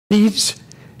needs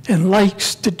and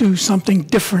likes to do something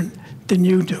different than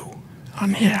you do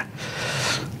on here.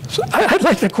 So I'd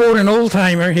like to quote an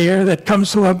old-timer here that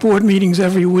comes to our board meetings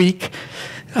every week,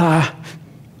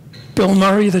 Bill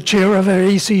Murray, the chair of our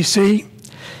ACC,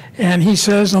 and he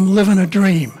says, "I'm living a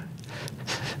dream."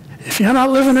 If you're not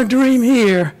living a dream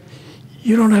here,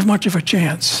 you don't have much of a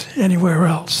chance anywhere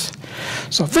else.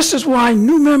 So this is why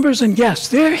new members and guests,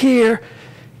 they're here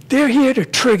to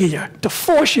trigger you, to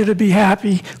force you to be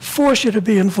happy, force you to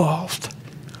be involved.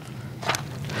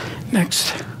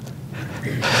 Next.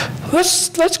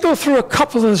 Let's go through a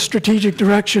couple of the strategic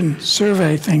direction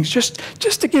survey things, just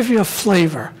to give you a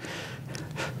flavor.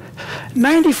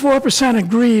 94%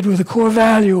 agreed with the core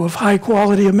value of high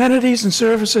quality amenities and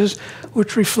services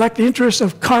which reflect the interests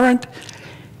of current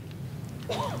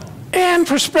and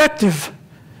prospective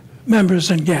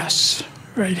members and guests,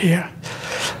 right here.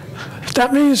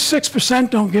 That means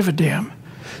 6% don't give a damn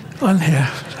on here.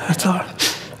 That's all.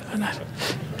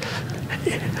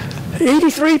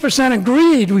 83%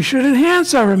 agreed we should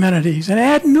enhance our amenities and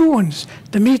add new ones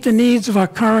to meet the needs of our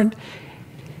current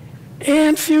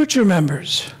and future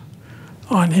members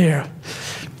on here.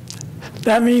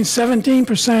 That means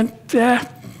 17%,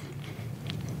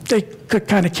 they could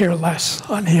kind of care less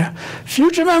on here.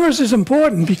 Future members is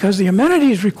important because the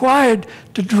amenities required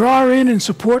to draw in and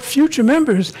support future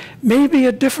members may be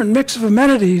a different mix of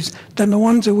amenities than the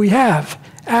ones that we have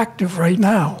active right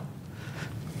now.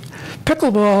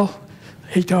 Pickleball,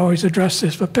 I hate to always address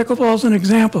this, but pickleball is an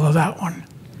example of that one.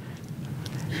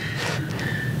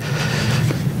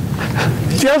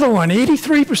 The other one,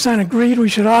 83% agreed we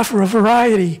should offer a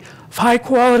variety of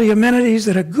high-quality amenities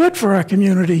that are good for our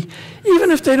community, even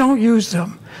if they don't use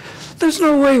them. There's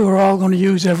no way we're all going to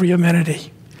use every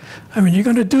amenity. I mean, you're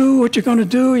going to do what you're going to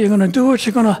do, you're going to do what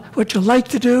you like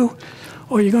to do,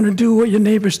 or you're going to do what your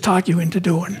neighbors talk you into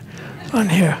doing on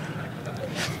here.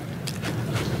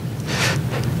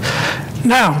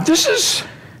 Now, this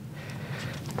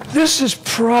is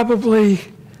probably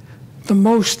the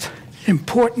most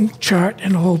important chart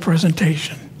in the whole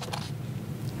presentation.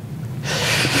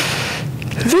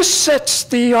 This sets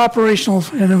the operational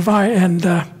and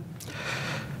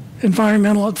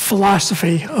environmental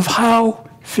philosophy of how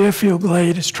Fairfield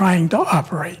Glade is trying to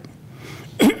operate.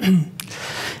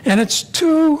 And it's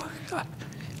two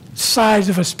sides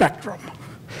of a spectrum.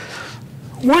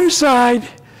 One side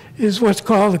is what's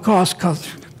called the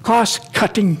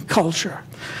cost-cutting culture.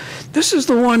 This is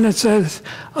the one that says,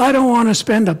 I don't want to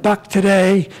spend $1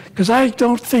 today because I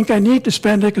don't think I need to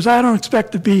spend it because I don't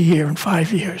expect to be here in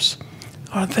 5 years,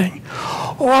 or thing.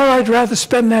 Or I'd rather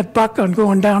spend that $1 on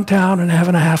going downtown and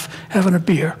having a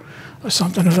beer or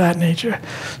something of that nature.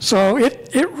 So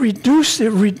it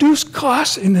reduced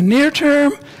costs in the near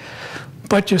term,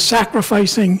 but you're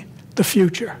sacrificing the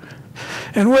future.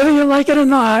 And whether you like it or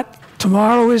not,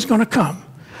 tomorrow is going to come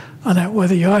on that,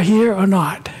 whether you're here or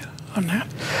not on that.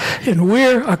 And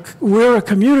we're a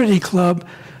community club.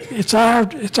 It's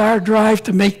our drive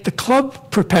to make the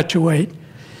club perpetuate.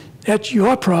 That's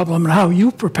your problem and how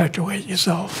you perpetuate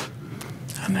yourself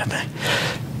on that thing.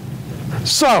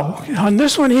 So on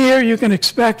this one here, you can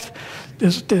expect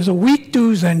there's a weak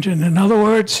dues engine. In other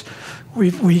words,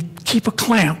 we keep a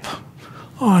clamp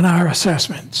on our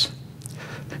assessments.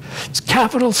 It's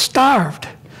capital starved.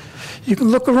 You can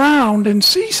look around and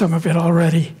see some of it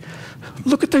already.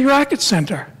 Look at the Racket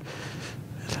Center.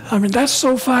 I mean, that's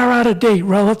so far out of date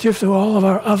relative to all of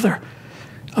our other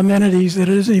amenities that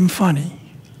it isn't even funny.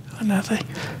 Nothing.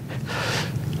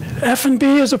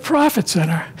 F&B is a profit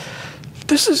center.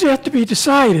 This is yet to be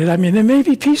decided. I mean, there may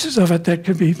be pieces of it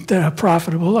that are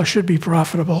profitable or should be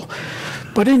profitable.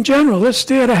 But in general, it's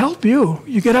there to help you.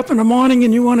 You get up in the morning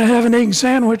and you want to have an egg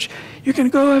sandwich, you can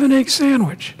go have an egg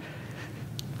sandwich.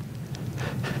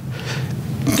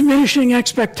 Diminishing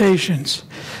expectations.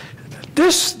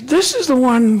 This is the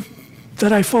one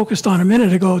that I focused on a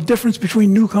minute ago, difference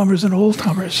between newcomers and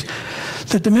oldcomers.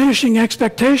 The diminishing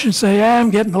expectations say, I'm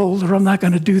getting older, I'm not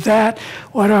going to do that.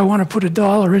 Why do I want to put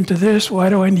 $1 into this? Why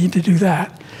do I need to do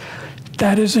that?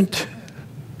 That isn't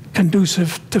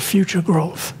conducive to future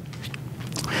growth.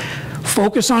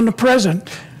 Focus on the present.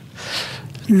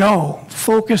 No,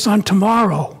 focus on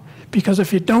tomorrow. Because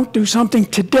if you don't do something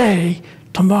today,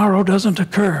 tomorrow doesn't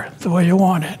occur the way you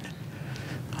want it.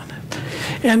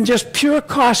 And just pure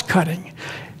cost cutting.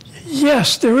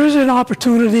 Yes, there is an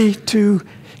opportunity to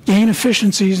gain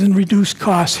efficiencies and reduce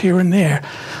costs here and there.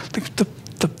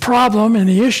 The problem and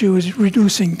the issue is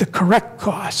reducing the correct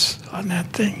costs on that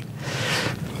thing.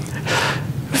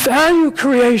 Value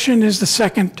creation is the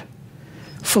second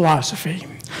philosophy.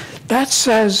 That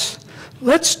says,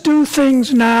 let's do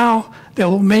things now that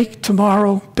will make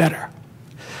tomorrow better.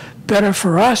 Better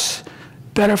for us,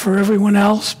 better for everyone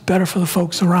else, better for the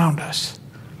folks around us.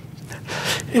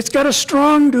 It's got a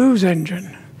strong dues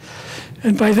engine.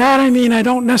 And by that I mean I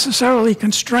don't necessarily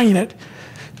constrain it.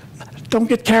 Don't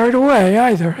get carried away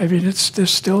either. I mean, there's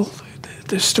still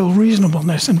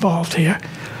reasonableness involved here.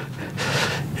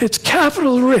 It's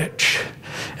capital rich.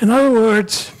 In other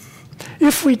words,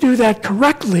 if we do that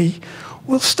correctly,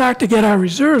 we'll start to get our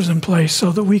reserves in place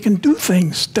so that we can do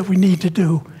things that we need to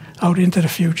do out into the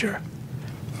future.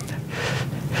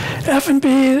 F&B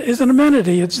is an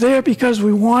amenity. It's there because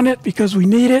we want it, because we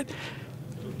need it.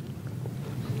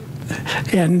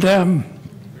 And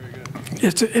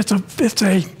it's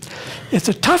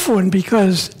a tough one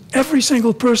because every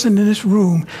single person in this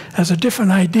room has a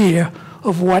different idea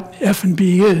of what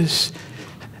F&B is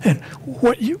and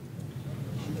what you.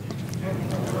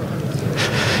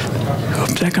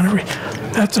 Oops,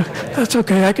 that's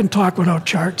okay. I can talk without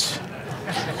charts.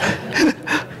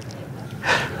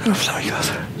 Oops, let me go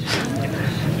through.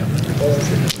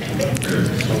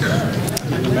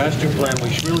 In the master plan, we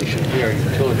really should be our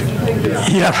utility.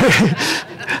 Yeah.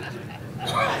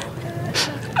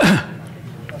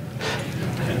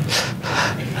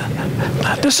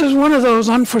 This is one of those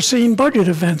unforeseen budget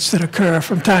events that occur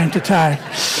from time to time.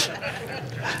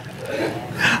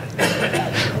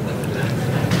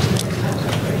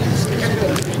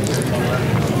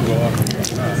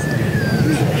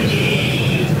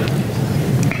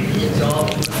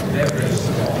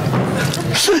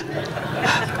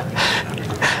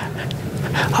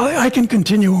 I can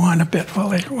continue on a bit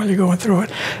while you're going through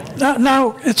it.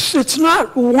 Now it's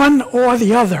not one or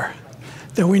the other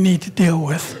that we need to deal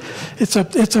with. It's an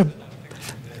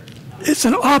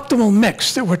optimal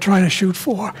mix that we're trying to shoot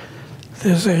for.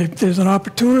 There's an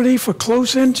opportunity for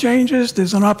close-in changes.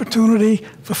 There's an opportunity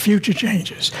for future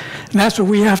changes. And that's what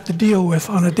we have to deal with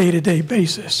on a day-to-day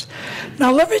basis.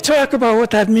 Now let me talk about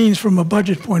what that means from a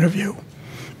budget point of view.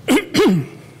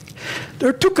 There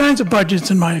are two kinds of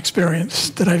budgets in my experience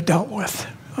that I've dealt with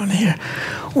on here.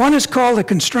 One is called a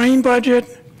constrained budget,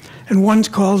 and one's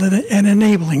called an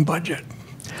enabling budget.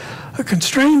 A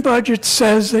constrained budget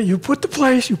says that you put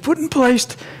in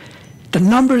place the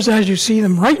numbers as you see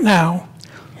them right now,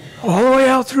 all the way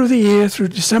out through the year, through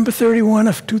December 31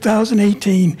 of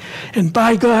 2018, and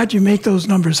by God, you make those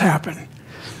numbers happen,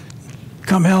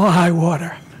 come hell or high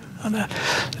water.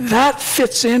 That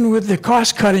fits in with the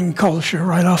cost-cutting culture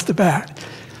right off the bat.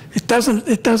 It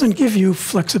doesn't give you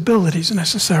flexibilities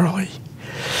necessarily.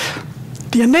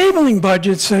 The enabling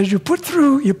budget says you put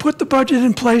the budget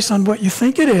in place on what you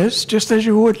think it is, just as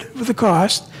you would with the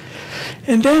cost,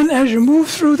 and then as you move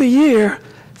through the year,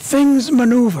 things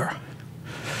maneuver.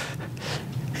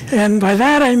 And by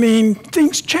that I mean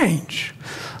things change.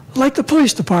 Like the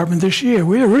police department this year,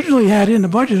 we originally had in the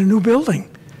budget a new building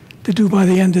to do by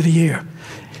the end of the year.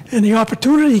 And the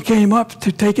opportunity came up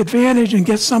to take advantage and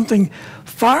get something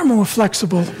far more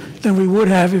flexible than we would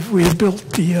have if we had built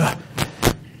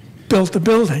the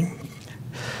building.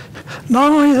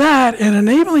 Not only that, an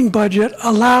enabling budget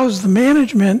allows the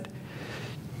management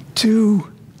to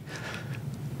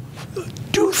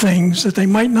do things that they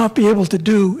might not be able to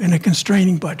do in a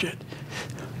constraining budget.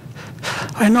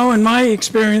 I know in my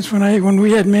experience when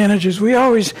we had managers, we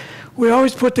always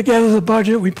put together the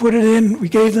budget, we put it in, we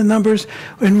gave the numbers,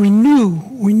 and we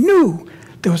knew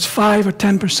there was 5 or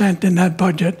 10% in that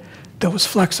budget that was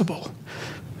flexible.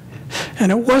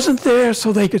 And it wasn't there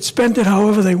so they could spend it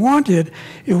however they wanted.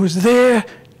 It was there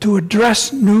to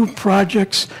address new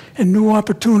projects and new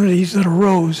opportunities that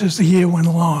arose as the year went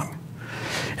along.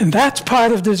 And that's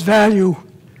part of this value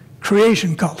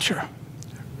creation culture.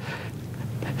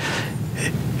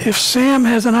 If Sam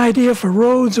has an idea for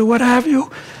roads or what have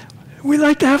you, we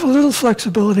like to have a little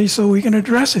flexibility so we can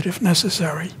address it if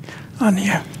necessary on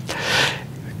here.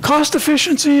 Cost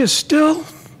efficiency is still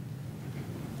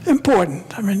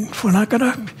important. I mean, we're not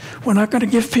gonna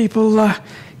give people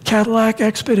Cadillac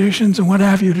Expeditions and what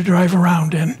have you to drive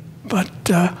around in, but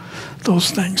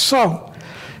those things. So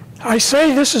I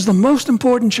say this is the most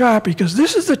important chart because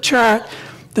this is the chart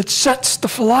that sets the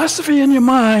philosophy in your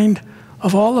mind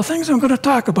of all the things I'm going to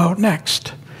talk about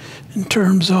next in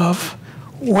terms of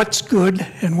what's good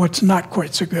and what's not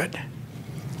quite so good.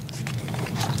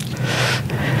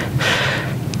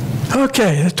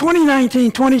 Okay, the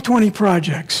 2019-2020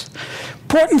 projects.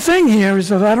 Important thing here is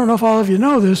that I don't know if all of you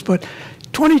know this, but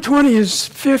 2020 is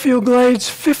Fairfield Glades'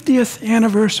 50th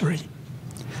anniversary.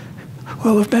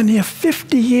 Well, we've been here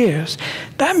 50 years.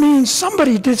 That means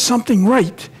somebody did something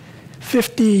right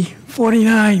 50,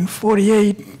 49,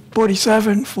 48,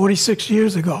 47, 46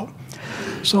 years ago.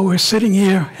 So we're sitting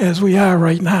here as we are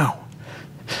right now.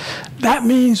 That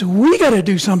means we got to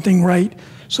do something right,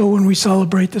 so when we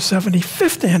celebrate the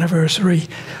 75th anniversary,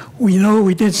 we know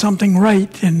we did something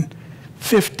right in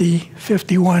 50,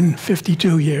 51,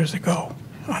 52 years ago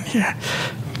on here.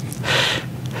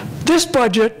 This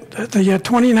budget, the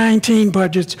 2019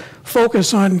 budgets,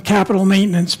 focus on capital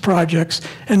maintenance projects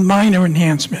and minor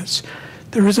enhancements.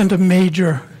 There isn't a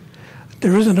major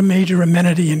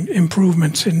amenity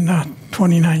improvements in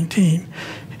 2019.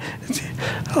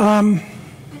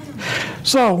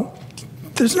 So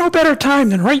there's no better time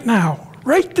than right now,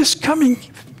 right this coming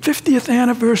 50th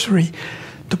anniversary,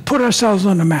 to put ourselves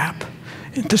on the map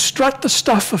and to strut the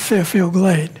stuff of Fairfield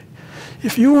Glade.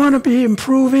 If you want to be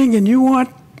improving and you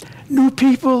want new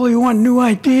people, you want new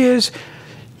ideas,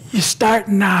 you start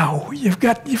now. You've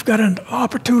got an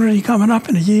opportunity coming up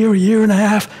in a year and a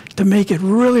half to make it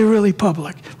really, really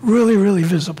public, really, really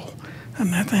visible.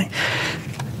 And that thing.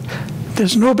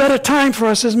 There's no better time for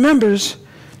us as members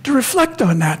to reflect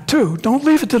on that too. Don't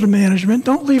leave it to the management,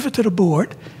 don't leave it to the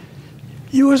board.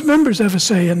 You as members have a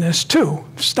say in this too.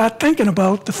 Start thinking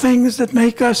about the things that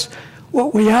make us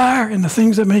what we are and the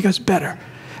things that make us better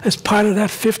as part of that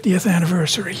 50th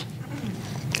anniversary.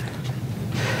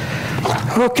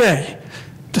 Okay,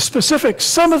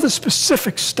 some of the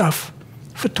specific stuff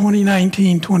for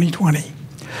 2019, 2020.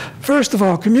 First of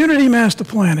all, community master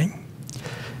planning.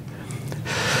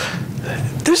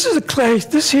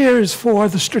 This here is for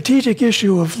the strategic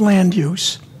issue of land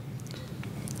use.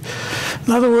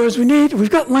 In other words, we've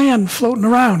got land floating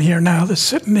around here now that's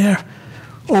sitting there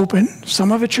open.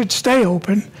 Some of it should stay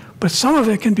open, but some of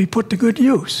it can be put to good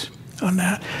use on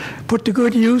that. Put to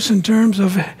good use in terms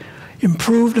of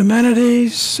improved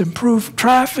amenities, improved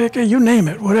traffic, you name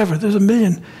it, whatever. There's a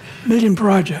million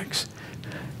projects.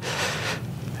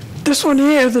 This one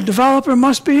here, the developer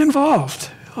must be involved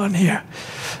on here.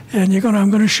 And I'm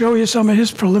going to show you some of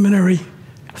his preliminary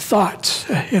thoughts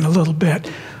in a little bit.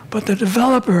 But the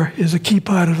developer is a key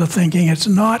part of the thinking. It's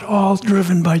not all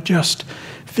driven by just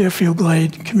Fairfield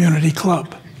Glade Community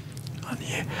Club on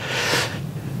here.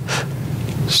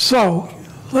 So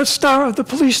let's start with the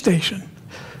police station.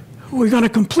 We're going to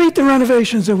complete the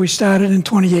renovations that we started in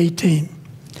 2018.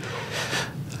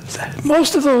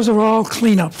 Most of those are all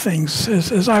cleanup things,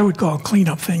 as I would call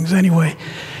cleanup things anyway.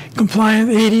 Compliant,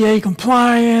 ADA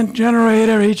compliant,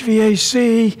 generator,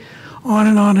 HVAC, on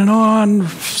and on and on,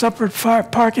 separate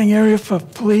parking area for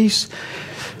police.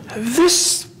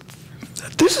 This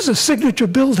is a signature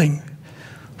building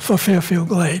for Fairfield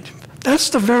Glade. That's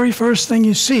the very first thing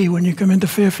you see when you come into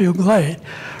Fairfield Glade.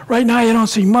 Right now you don't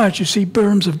see much, you see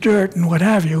berms of dirt and what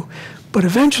have you, but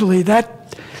eventually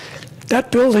that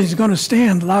building is going to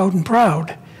stand loud and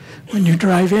proud when you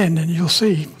drive in and you'll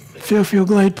see Fairfield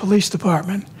Glade Police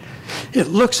Department. It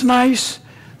looks nice,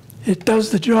 it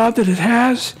does the job that it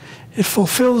has, it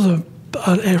fulfills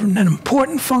an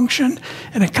important function,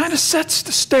 and it kind of sets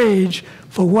the stage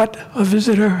for what a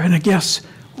visitor and a guest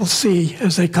will see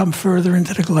as they come further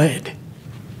into the Glade.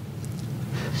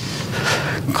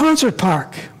 Concert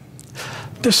Park.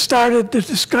 The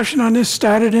discussion on this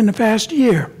started in the past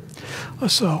year or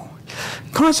so.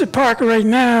 Concert Park right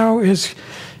now is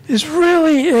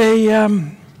really a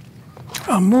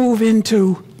move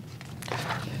into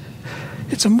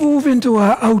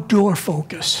our outdoor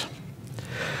focus,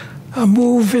 a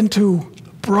move into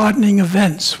broadening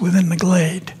events within the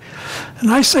Glade. And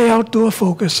I say outdoor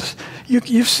focus,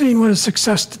 you've seen what a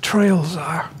success the trails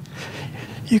are.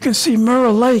 You can see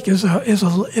Mirror Lake is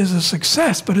a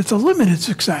success, but it's a limited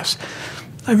success.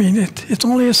 I mean, it's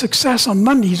only a success on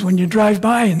Mondays when you drive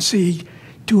by and see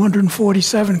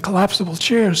 247 collapsible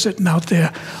chairs sitting out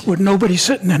there with nobody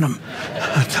sitting in them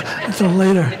until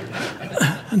later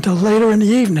in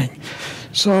the evening.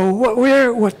 So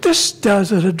what this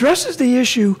does, it addresses the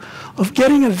issue of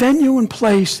getting a venue in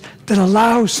place that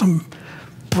allows some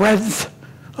breadth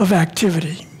of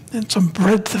activity and some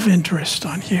breadth of interest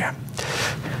on here.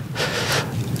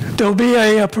 There'll be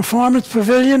a performance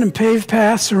pavilion and paved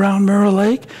paths around Mirror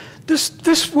Lake.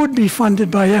 This would be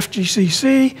funded by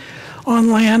FGCC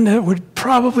on land that would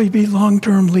probably be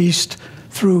long-term leased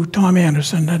through Tom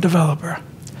Anderson, the developer.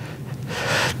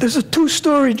 There's a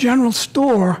two-story general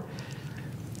store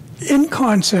in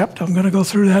concept, I'm going to go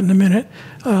through that in a minute,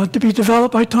 to be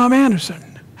developed by Tom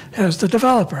Anderson as the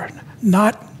developer,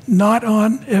 not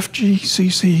on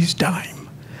FGCC's dime.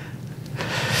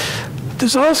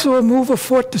 There's also a move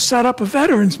afoot to set up a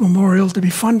Veterans Memorial to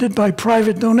be funded by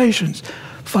private donations,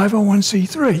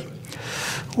 501c3.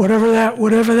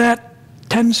 Whatever that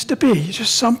tends to be,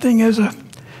 just something as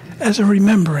a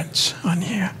remembrance on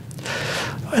here.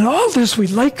 And all this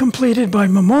we'd like completed by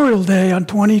Memorial Day on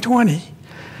 2020.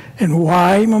 And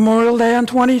why Memorial Day on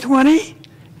 2020?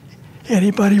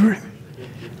 Anybody?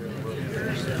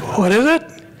 What is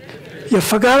it? You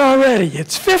forgot already.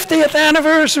 It's 50th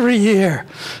anniversary year.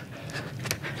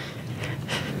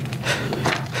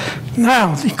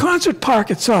 Now, the concert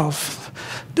park itself,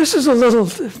 this is a little,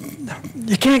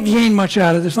 you can't gain much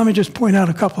out of this. Let me just point out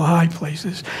a couple of high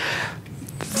places.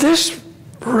 This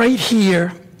right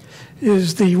here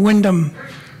is the Wyndham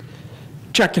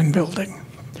check-in building.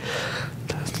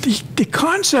 The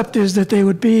concept is that there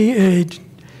would be a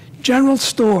general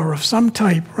store of some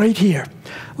type right here,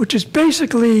 which is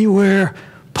basically where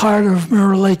part of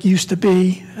Mirror Lake used to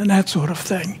be and that sort of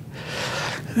thing.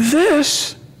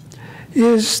 This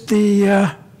is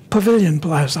the Pavilion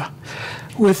Plaza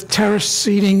with terrace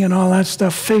seating and all that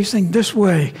stuff facing this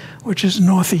way, which is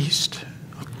northeast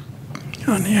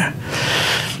on here.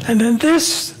 And then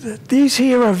these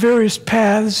here are various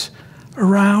paths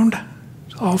around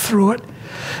all through it.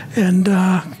 And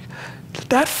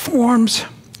that forms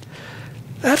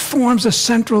a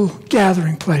central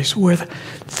gathering place where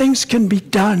things can be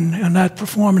done in that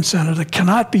performance center that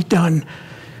cannot be done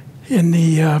in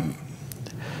the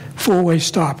four-way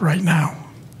stop right now.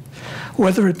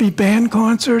 Whether it be band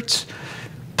concerts,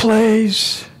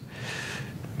 plays,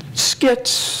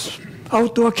 skits,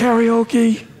 outdoor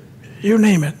karaoke, you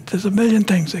name it. There's a million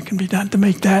things that can be done to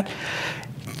make that.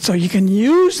 So you can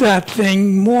use that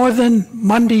thing more than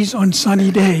Mondays on sunny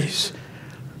days.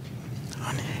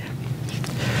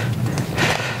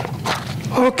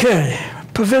 Okay,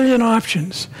 pavilion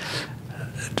options.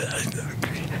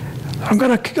 I'm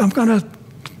gonna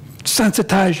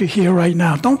sensitize you here right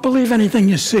now. Don't believe anything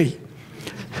you see.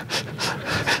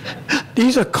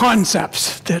 These are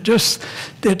concepts. They're just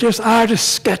artist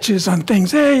sketches on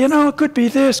things. Hey, you know, it could be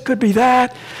this, could be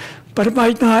that, but it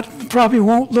might not, probably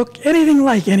won't look anything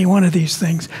like any one of these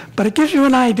things. But it gives you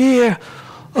an idea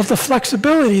of the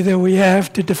flexibility that we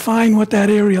have to define what that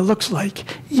area looks like,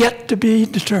 yet to be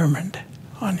determined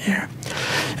on here.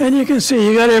 And you can see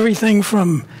you got everything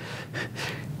from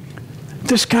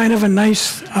this kind of a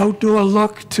nice outdoor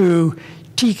look to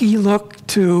tiki look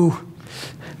to,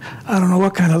 I don't know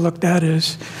what kind of look that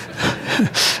is.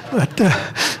 But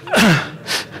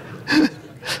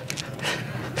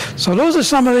so those are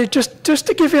some of the, just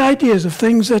to give you ideas of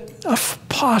things that are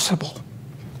possible.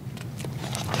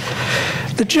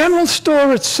 The general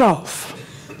store itself.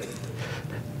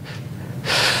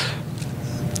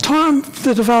 Tom,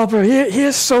 the developer, he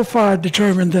has so far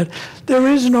determined that there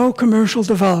is no commercial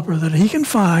developer that he can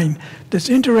find that's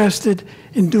interested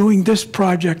in doing this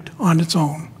project on its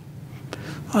own.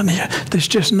 There's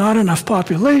just not enough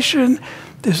population,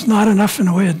 there's not enough in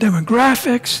the way of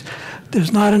demographics,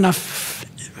 there's not enough,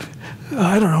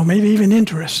 I don't know, maybe even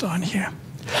interest on here.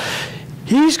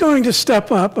 He's going to step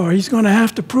up, or he's going to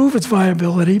have to prove its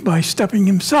viability by stepping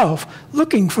himself,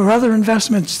 looking for other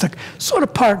investments to sort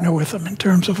of partner with him in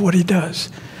terms of what he does.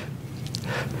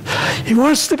 He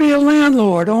wants to be a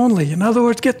landlord only. In other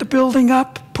words, get the building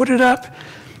up, put it up,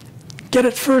 get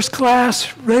it first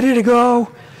class, ready to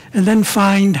go, and then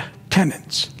find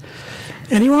tenants.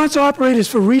 And he wants operators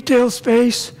for retail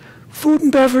space, food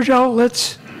and beverage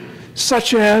outlets,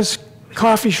 such as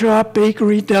coffee shop,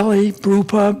 bakery, deli, brew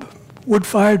pub,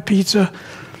 wood-fired pizza,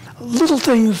 little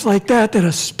things like that that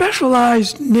are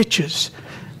specialized niches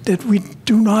that we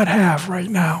do not have right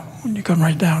now when you come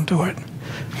right down to it.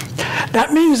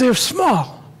 That means they're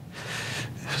small.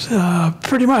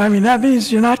 Pretty much, I mean, that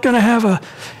means you're not going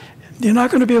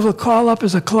to be able to call up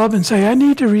as a club and say, I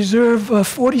need to reserve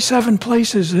 47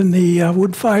 places in the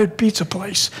wood-fired pizza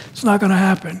place. It's not going to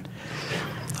happen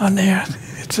on there.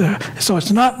 So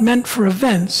it's not meant for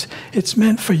events. It's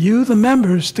meant for you, the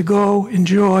members, to go,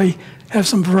 enjoy, have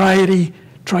some variety,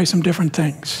 try some different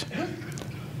things.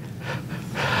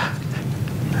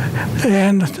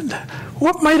 And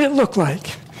what might it look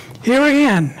like? Here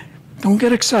again, don't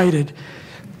get excited.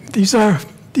 These are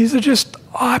just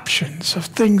options of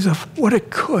things of what it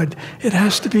could. It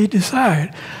has to be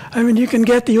decided. I mean, you can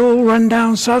get the old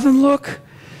rundown Southern look.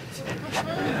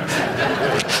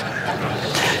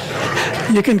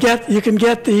 You can get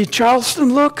the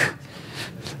Charleston look.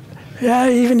 Yeah,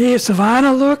 even the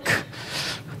Savannah look.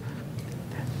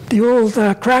 The old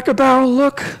Cracker Barrel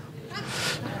look.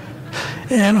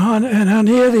 And on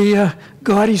here, the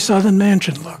gaudy Southern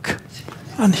Mansion look.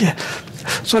 On here.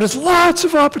 So there's lots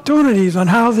of opportunities on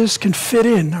how this can fit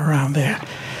in around there.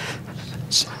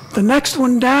 The next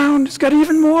one down, it's got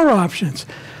even more options.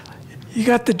 You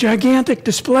got the gigantic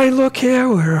display look here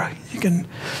where you can,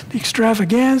 the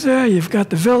extravaganza, you've got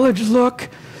the village look,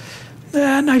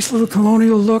 nice little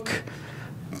colonial look.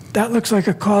 That looks like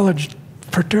a college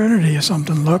fraternity or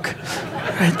something look.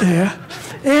 right there,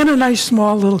 and a nice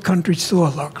small little country store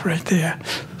look right there.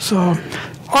 So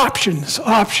options,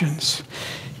 options.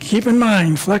 Keep in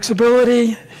mind,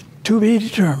 flexibility to be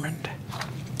determined.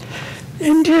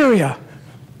 Interior.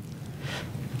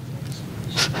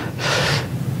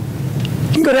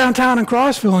 You can go downtown in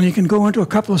Crossville and you can go into a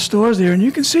couple of stores there and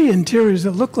you can see interiors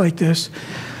that look like this.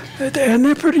 And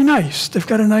they're pretty nice. They've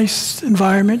got a nice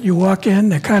environment. You walk in,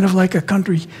 they're kind of like a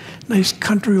nice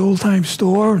country old-time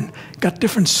store and got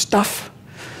different stuff.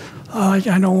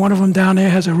 I know one of them down there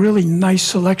has a really nice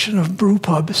selection of brew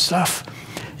pub stuff.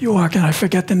 You walk in, I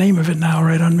forget the name of it now,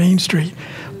 right on Main Street.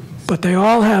 But they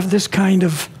all have this kind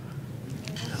of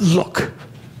look.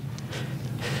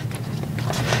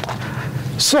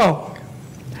 So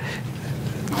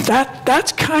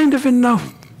that's kind of in the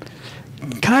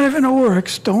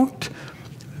works.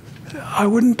 I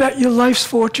wouldn't bet your life's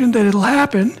fortune that it'll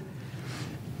happen,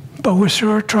 but we're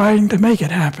sure trying to make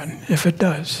it happen if it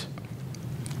does.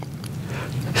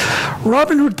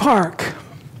 Robin Hood Park.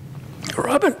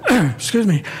 Robin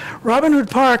Hood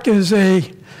Park is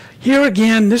here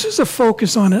again, this is a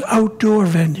focus on an outdoor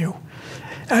venue.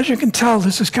 As you can tell,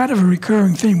 this is kind of a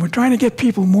recurring theme. We're trying to get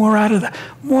people more out of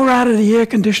the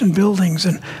air-conditioned buildings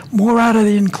and more out of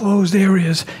the enclosed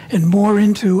areas and more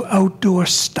into outdoor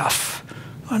stuff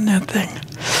on that thing.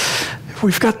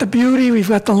 We've got the beauty, we've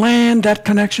got the land, that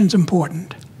connection's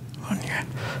important on here.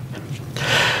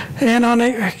 And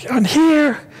on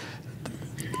here,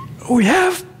 we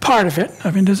have part of it.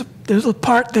 I mean, there's a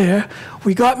part there.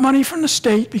 We got money from the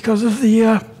state because of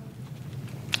the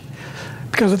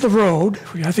road.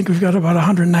 I think we've got about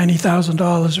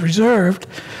 $190,000 reserved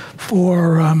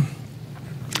for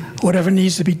whatever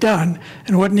needs to be done.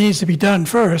 And what needs to be done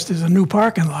first is a new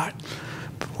parking lot,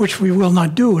 which we will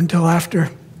not do until after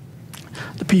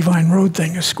the Peavine Road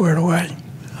thing is squared away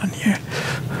on here.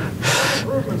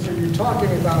 What improvements are you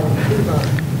talking about in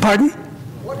Peavine? Pardon?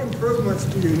 What improvements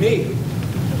do you need?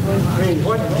 I mean,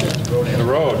 what? The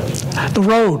road. The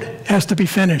road has to be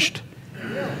finished.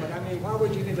 Yeah, but I mean, why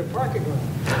would you need a parking lot?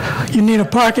 You need a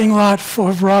parking lot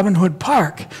for Robin Hood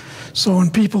Park. So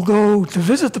when people go to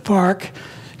visit the park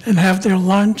and have their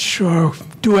lunch or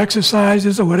do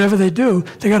exercises or whatever they do,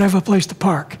 they got to have a place to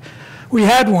park. We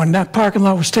had one. That parking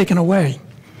lot was taken away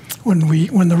when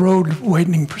the road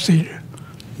widening proceeded.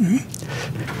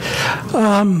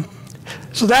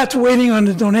 So that's waiting on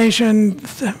the donation.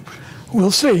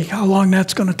 We'll see how long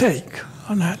that's going to take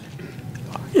on that,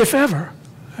 if ever.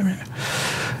 I mean,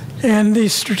 and the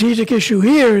strategic issue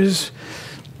here is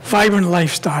vibrant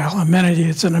lifestyle, amenity.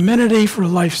 It's an amenity for a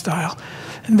lifestyle.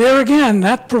 And there again,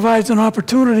 that provides an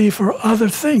opportunity for other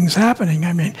things happening.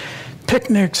 I mean,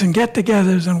 picnics and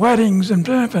get-togethers and weddings and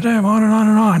on and on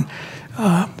and on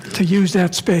to use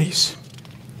that space.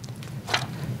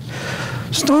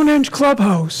 Stonehenge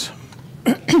Clubhouse.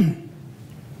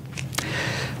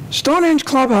 Stonehenge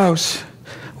Clubhouse,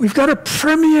 we've got a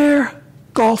premier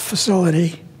golf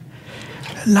facility.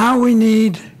 Now we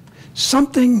need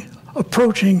something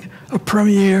approaching a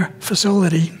premier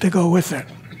facility to go with it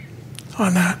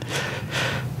on that.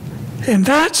 And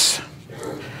that's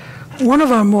one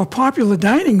of our more popular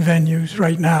dining venues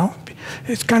right now.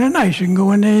 It's kind of nice. You can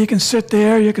go in there, you can sit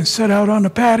there, you can sit out on the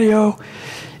patio,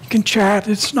 you can chat.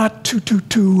 It's not too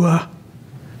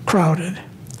crowded.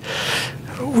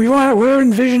 We're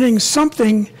envisioning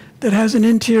something that has an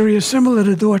interior similar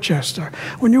to Dorchester.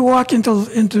 When you walk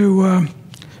into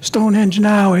Stonehenge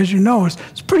now, as you know,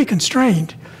 it's pretty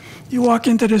constrained. You walk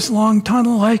into this long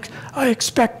tunnel, like I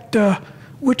expect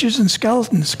witches and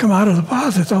skeletons come out of the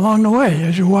closets along the way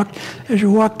as you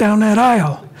walk down that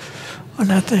aisle on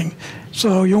that thing.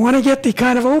 So you want to get the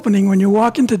kind of opening when you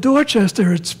walk into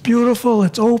Dorchester. It's beautiful,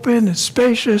 it's open, it's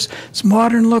spacious, it's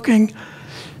modern looking,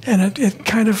 and it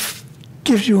kind of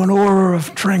gives you an aura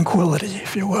of tranquility,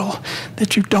 if you will,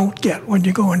 that you don't get when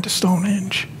you go into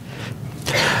Stonehenge.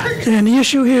 And the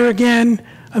issue here again,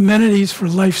 amenities for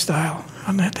lifestyle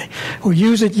on that thing. We'll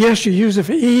use it, yes, you use it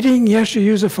for eating, yes, you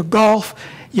use it for golf,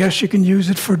 yes, you can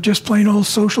use it for just plain old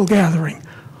social gathering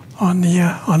on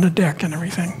the deck and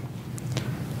everything.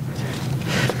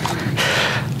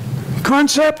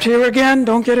 Concept here again,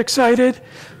 don't get excited.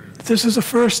 This is a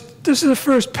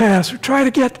first pass. We try to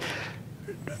get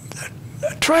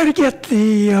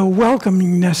the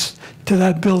welcomingness to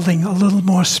that building a little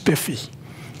more spiffy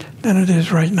than it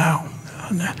is right now.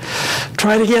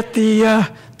 Try to get the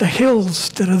hills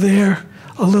that are there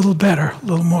a little better, a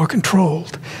little more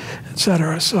controlled,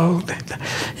 etc. So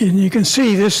you can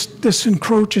see this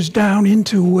encroaches down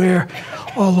into where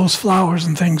all those flowers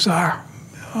and things are.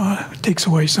 It takes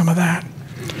away some of that.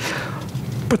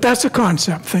 But that's a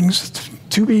concept, things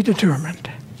to be determined.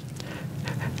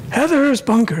 Heather's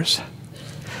Bunkers.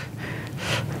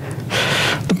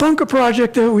 The bunker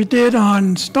project that we did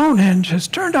on Stonehenge has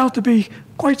turned out to be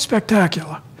quite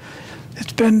spectacular.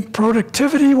 It's been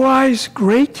productivity-wise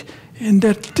great in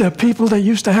that people that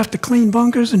used to have to clean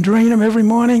bunkers and drain them every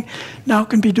morning now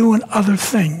can be doing other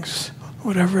things,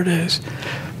 whatever it is.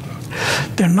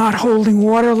 They're not holding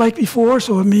water like before,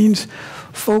 so it means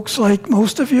folks like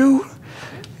most of you,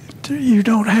 you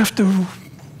don't have to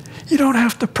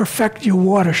perfect your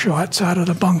water shots out of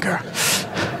the bunker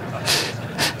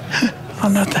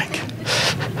on that thing.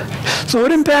 So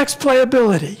it impacts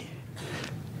playability.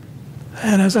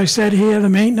 And as I said here, the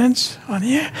maintenance on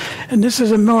here, and this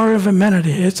is a more of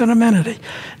amenity. It's an amenity.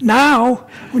 Now,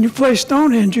 when you play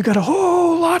Stonehenge, you got a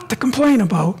whole lot to complain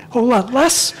about, a whole lot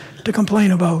less to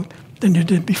complain about than you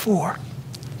did before.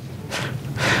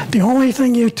 The only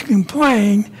thing you to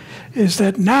complain is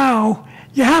that now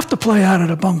you have to play out of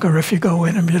the bunker if you go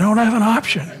in and you don't have an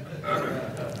option.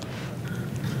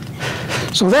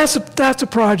 So that's a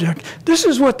project. This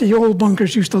is what the old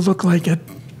bunkers used to look like at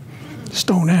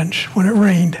Stonehenge when it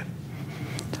rained.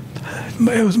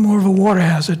 It was more of a water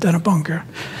hazard than a bunker.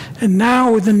 And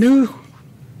now with the new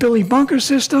Billy bunker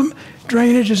system,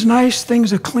 drainage is nice,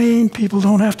 things are clean, people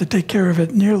don't have to take care of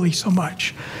it nearly so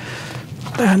much.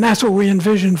 And that's what we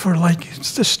envision for, like,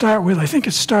 to start with. I think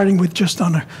it's starting with just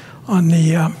on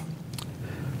the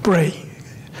Bray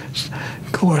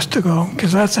course to go,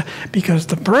 because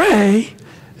the Bray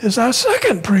is our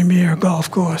second premier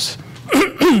golf course.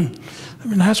 I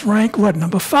mean, that's ranked, what,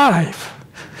 number 5.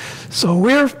 So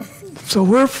we're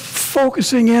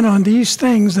focusing in on these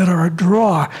things that are a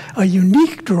draw, a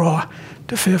unique draw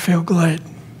to Fairfield Glade.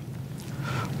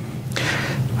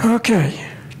 Okay.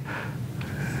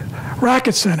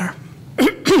 Racket Center.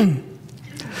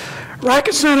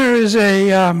 Racket Center is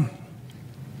the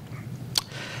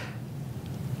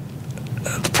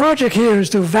project here is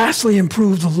to vastly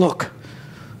improve the look.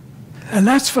 And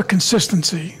that's for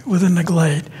consistency within the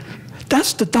Glade.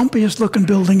 That's the dumpiest looking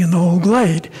building in the whole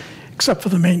Glade, except for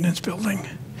the maintenance building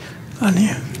on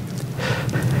here.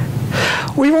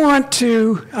 We want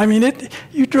to, I mean,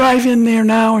 you drive in there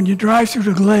now and you drive through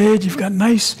the Glade, you've got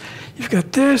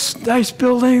this nice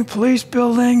building, police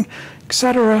building,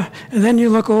 etc. And then you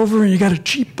look over and you got a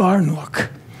cheap barn look,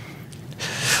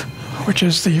 which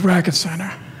is the Racket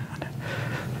Center.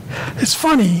 It's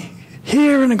funny,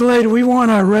 here in the Glade, we want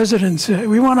our residents,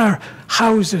 we want our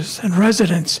houses and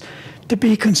residents to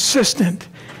be consistent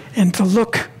and to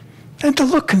look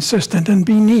consistent and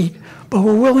be neat, but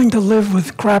we're willing to live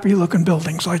with crappy looking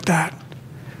buildings like that.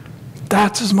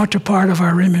 That's as much a part of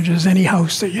our image as any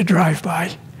house that you drive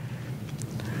by.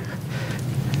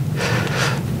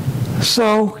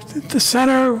 So the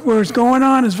center where it's going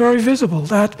on is very visible.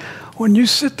 That when you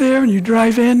sit there and you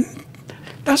drive in,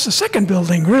 that's the second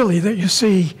building really that you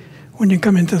see when you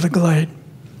come into the Glade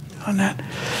on that.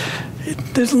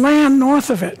 There's land north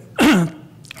of it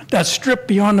that's stripped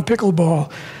beyond the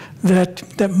pickleball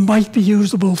that might be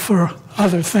usable for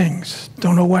other things.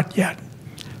 Don't know what yet.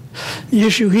 The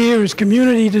issue here is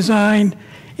community design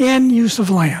and use of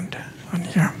land on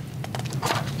here.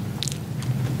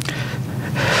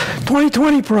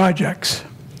 2020 projects.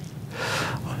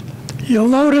 You'll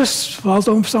notice,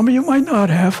 although some of you might not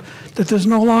have, that there's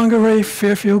no longer a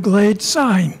Fairfield Glade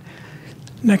sign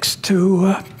next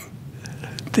to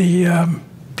the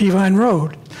Peavine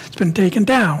Road. It's been taken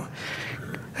down.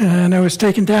 And it was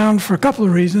taken down for a couple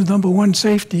of reasons. Number one,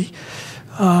 safety.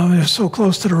 It was so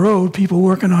close to the road, people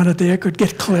working on it there could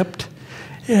get clipped.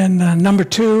 And number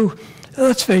two,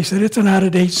 let's face it, it's an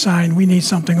out-of-date sign. We need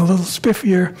something a little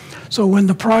spiffier. So when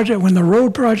the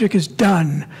road project is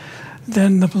done,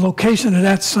 then the location of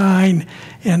that sign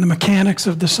and the mechanics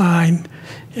of the sign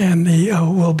and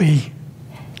will be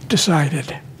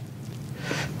decided.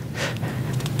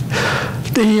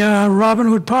 The Robin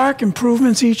Hood Park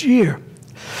improvements each year.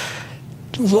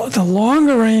 The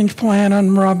longer range plan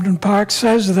on Robin Hood Park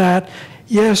says that,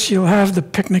 yes, you'll have the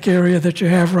picnic area that you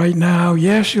have right now.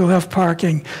 Yes, you'll have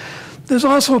parking. There's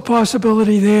also a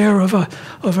possibility there of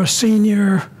a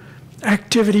senior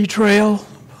activity trail,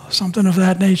 something of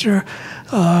that nature,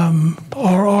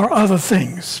 or other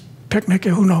things. Picnic,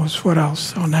 who knows what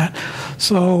else on that.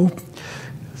 So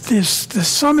there's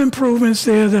some improvements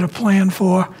there that are planned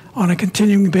for on a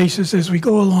continuing basis as we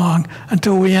go along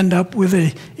until we end up with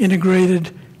a integrated,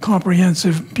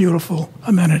 comprehensive, beautiful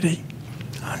amenity.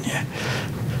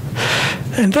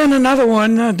 And then another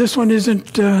one, this one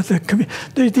isn't,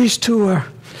 these two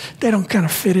they don't kind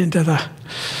of fit into the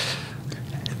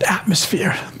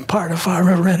atmosphere part of our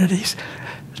amenities.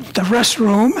 The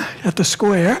restroom at the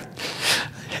square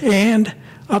and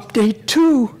update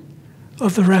 2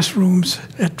 of the restrooms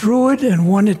at Druid and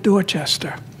one at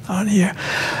Dorchester on here.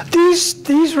 These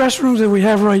restrooms that we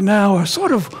have right now are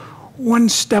sort of one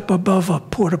step above a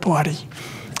porta potty.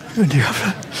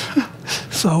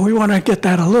 So we want to get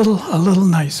that a little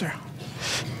nicer.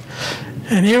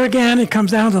 And here again, it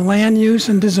comes down to land use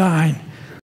and design.